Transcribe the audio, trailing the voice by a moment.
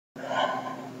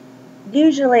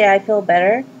Usually I feel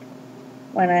better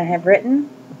when I have written.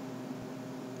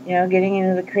 You know, getting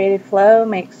into the creative flow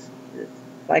makes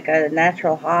like a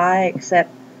natural high, except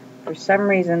for some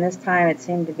reason this time it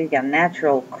seemed to be a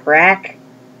natural crack,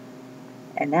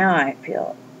 and now I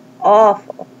feel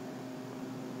awful.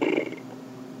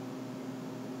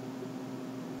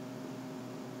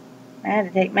 I had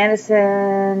to take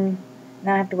medicine.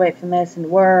 Now I have to wait for the medicine to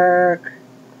work.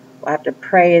 I have to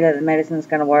pray that the medicine's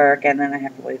going to work, and then I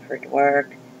have to wait for it to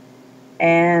work.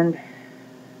 And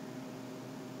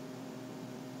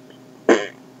I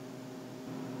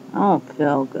don't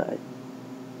feel good.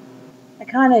 I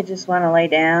kind of just want to lay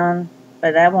down,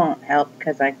 but that won't help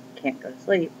because I can't go to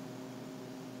sleep.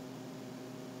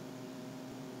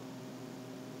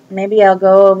 Maybe I'll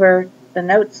go over the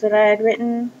notes that I had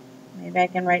written. Maybe I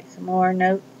can write some more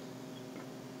notes.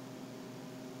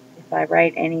 If I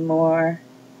write any more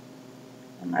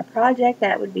on my project,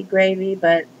 that would be gravy,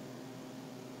 but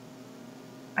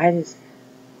this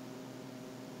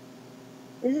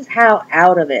is how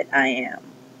out of it I am.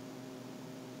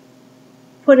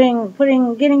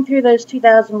 Getting through those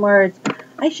 2,000 words,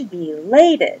 I should be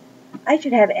elated. I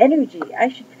should have energy. I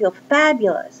should feel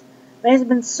fabulous. But it has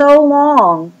been so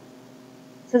long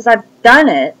since I've done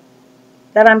it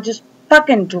that I'm just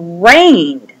fucking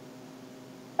drained.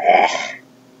 Ugh.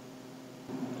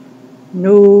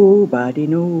 Nobody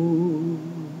knows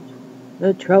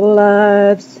the trouble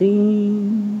I've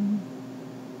seen.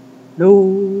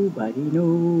 Nobody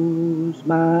knows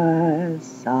my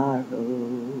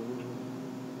sorrow.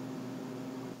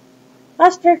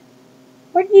 Buster,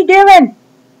 what are you doing?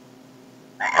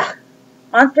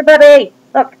 Monster puppy!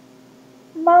 Look!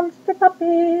 Monster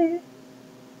puppy!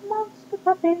 Monster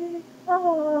puppy!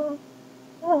 Oh,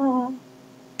 oh.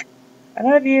 I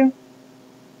love you.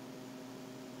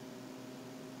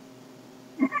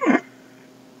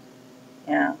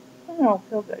 Yeah, I don't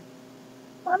feel good.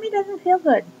 Mommy doesn't feel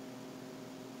good.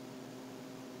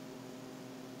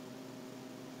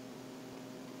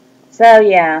 So,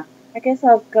 yeah, I guess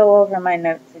I'll go over my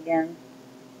notes again.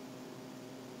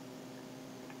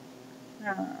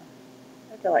 I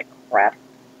feel like crap.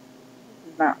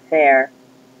 This is not fair.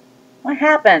 What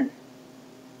happened?